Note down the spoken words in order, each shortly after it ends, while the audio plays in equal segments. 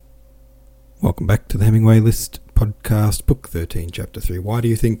Welcome back to the Hemingway List podcast, Book 13, Chapter 3. Why do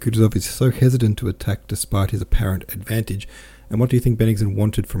you think Kutuzov is so hesitant to attack despite his apparent advantage? And what do you think Bennigsen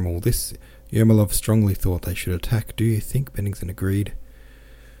wanted from all this? Yermolov strongly thought they should attack. Do you think Bennigsen agreed?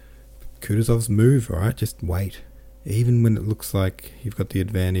 Kutuzov's move, alright? Just wait. Even when it looks like you've got the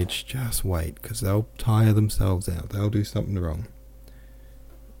advantage, just wait, because they'll tire themselves out. They'll do something wrong.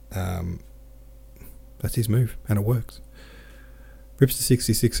 That's his move, and it works.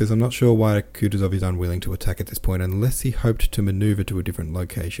 Ripster66 says, I'm not sure why Kutuzov is unwilling to attack at this point unless he hoped to maneuver to a different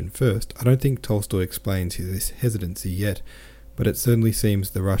location first. I don't think Tolstoy explains his hesitancy yet, but it certainly seems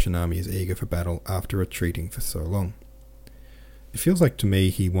the Russian army is eager for battle after retreating for so long. It feels like to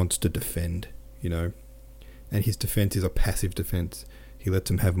me he wants to defend, and his defense is a passive defense. He lets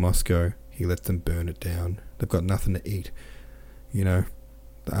them have Moscow, he lets them burn it down. They've got nothing to eat. The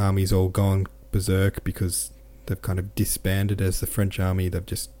army's all gone berserk because they've kind of disbanded as the French army.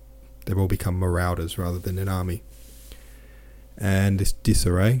 They've all become marauders rather than an army. And this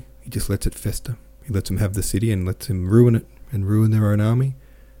disarray, he just lets it fester. He lets them have the city and lets them ruin it and ruin their own army.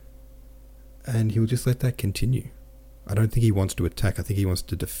 And he'll just let that continue. I don't think he wants to attack. I think he wants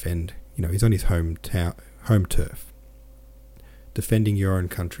to defend. He's on his home turf. Defending your own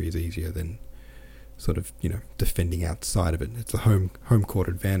country is easier than defending outside of it. It's a home court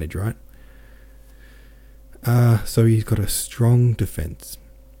advantage, right? So he's got a strong defense.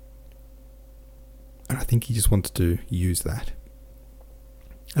 And I think he just wants to use that.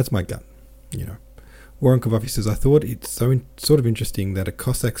 That's my gut, Woronkovov says, I thought it's sort of interesting that a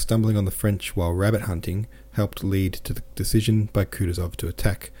Cossack stumbling on the French while rabbit hunting helped lead to the decision by Kutuzov to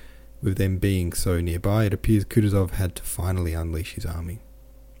attack. With them being so nearby, it appears Kutuzov had to finally unleash his army.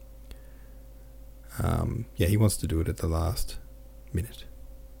 He wants to do it at the last minute.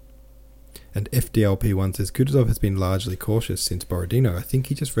 And FDLP1 says, Kutuzov has been largely cautious since Borodino. I think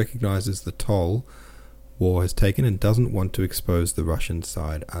he just recognises the toll war has taken and doesn't want to expose the Russian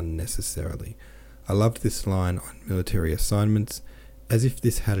side unnecessarily. I loved this line on military assignments, as if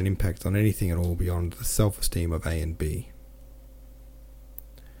this had an impact on anything at all beyond the self-esteem of A and B.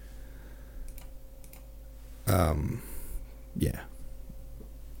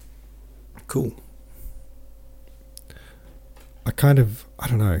 Cool. I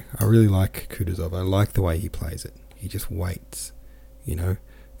don't know, I really like Kutuzov. I like the way he plays it. He just waits,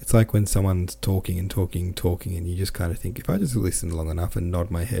 It's like when someone's talking and you just kind of think, if I just listen long enough and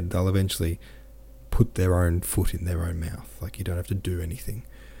nod my head, they'll eventually put their own foot in their own mouth. Like, you don't have to do anything.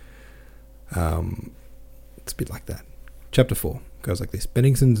 It's a bit like that. Chapter 4 goes like this.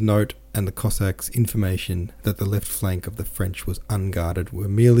 Bennigsen's note and the Cossacks' information that the left flank of the French was unguarded were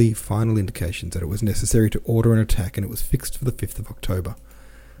merely final indications that it was necessary to order an attack, and it was fixed for the 5th of October.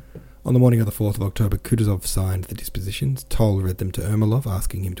 On the morning of the 4th of October, Kutuzov signed the dispositions. Toll read them to Ermolov,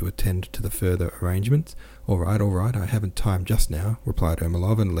 asking him to attend to the further arrangements. All right, I haven't time just now, replied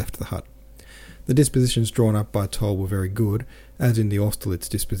Ermolov, and left the hut. The dispositions drawn up by Toll were very good. As in the Austerlitz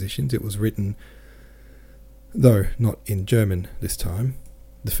dispositions, it was written, though not in German this time.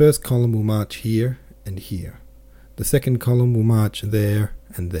 The first column will march here and here. The second column will march there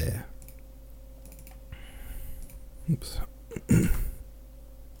and there. Oops.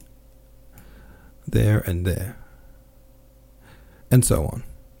 There and there. And so on.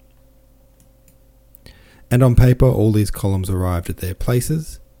 And on paper, all these columns arrived at their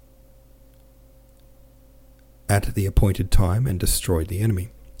places at the appointed time and destroyed the enemy.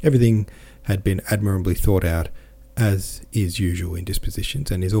 Everything had been admirably thought out, as is usual in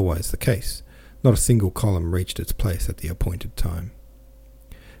dispositions and is always the case. Not a single column reached its place at the appointed time.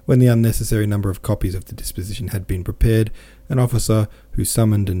 When the unnecessary number of copies of the disposition had been prepared, an officer who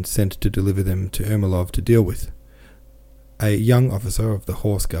summoned and sent to deliver them to Ermolov to deal with. A young officer of the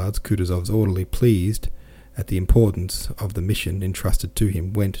Horse Guards, Kutuzov's orderly, pleased at the importance of the mission entrusted to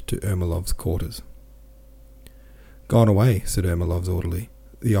him, went to Ermolov's quarters. Gone away, said Ermolov's orderly.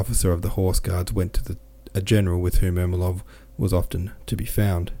 The officer of the Horse Guards went to a general with whom Ermolov was often to be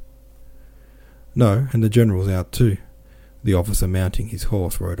found. No, and the general's out too. The officer, mounting his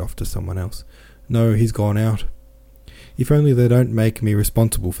horse, rode off to someone else. No, he's gone out. If only they don't make me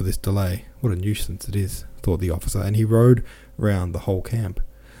responsible for this delay. What a nuisance it is, thought the officer, and he rode round the whole camp.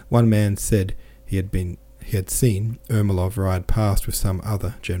 One man said he had seen Ermolov ride past with some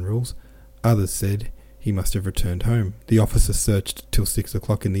other generals. Others said he must have returned home. The officer searched till 6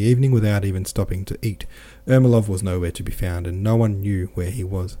 o'clock in the evening without even stopping to eat. Ermolov was nowhere to be found, and no one knew where he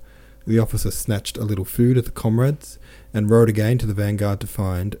was. The officer snatched a little food at the comrades and rode again to the vanguard to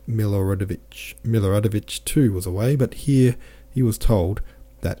find Miloradovich. Miloradovich too was away, but here he was told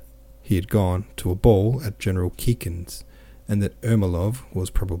that he had gone to a ball at General Kikin's and that Ermolov was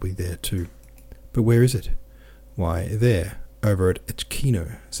probably there too. "But where is it?" "Why, there, over at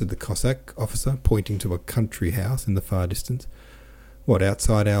Echkino," said the Cossack officer, pointing to a country house in the far distance. "What,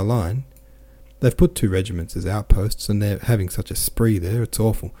 outside our line?" "They've put 2 regiments as outposts, and they're having such a spree there, it's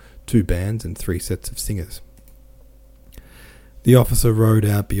awful. 2 bands and 3 sets of singers." The officer rode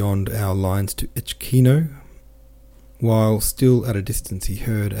out beyond our lines to Echkino. While still at a distance, he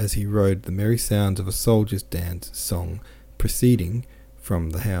heard, as he rode, the merry sounds of a soldier's dance song proceeding from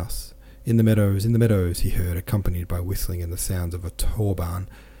the house. In the meadows, he heard, accompanied by whistling and the sounds of a torban,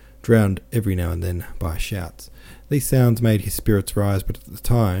 drowned every now and then by shouts. These sounds made his spirits rise, but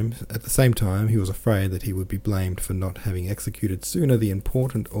at the same time, he was afraid that he would be blamed for not having executed sooner the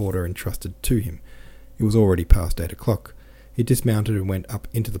important order entrusted to him. It was already past 8 o'clock. He dismounted and went up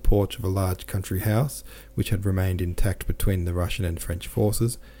into the porch of a large country house, which had remained intact between the Russian and French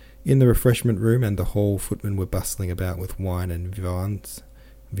forces. In the refreshment room and the hall, footmen were bustling about with wine and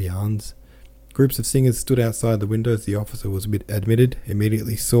viands. Groups of singers stood outside the windows. The officer was admitted,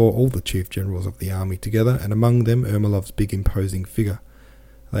 immediately saw all the chief generals of the army together, and among them Ermolov's big imposing figure.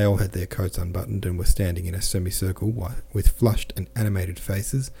 They all had their coats unbuttoned and were standing in a semicircle with flushed and animated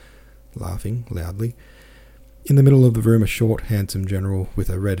faces, laughing loudly. In the middle of the room, a short, handsome general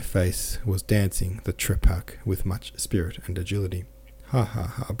with a red face was dancing the trepak with much spirit and agility. "Ha ha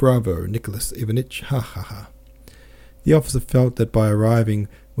ha, bravo, Nicholas Ivanitch, ha ha ha." The officer felt that by arriving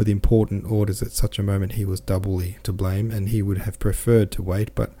with important orders at such a moment he was doubly to blame, and he would have preferred to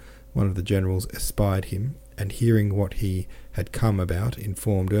wait, but one of the generals espied him, and hearing what he had come about,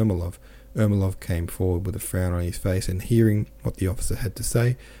 informed Ermolov. Ermolov came forward with a frown on his face, and hearing what the officer had to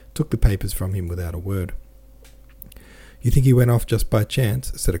say, took the papers from him without a word. "You think he went off just by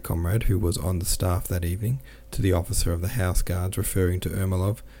chance?" said a comrade who was on the staff that evening to the officer of the house guards, referring to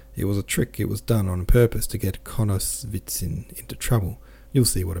Ermolov. "It was a trick. It was done on purpose to get Konosvitsin into trouble. You'll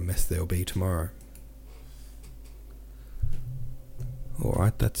see what a mess there'll be tomorrow."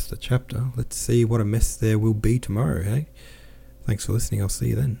 Alright, that's the chapter. Let's see what a mess there will be tomorrow, eh? Thanks for listening. I'll see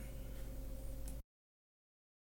you then.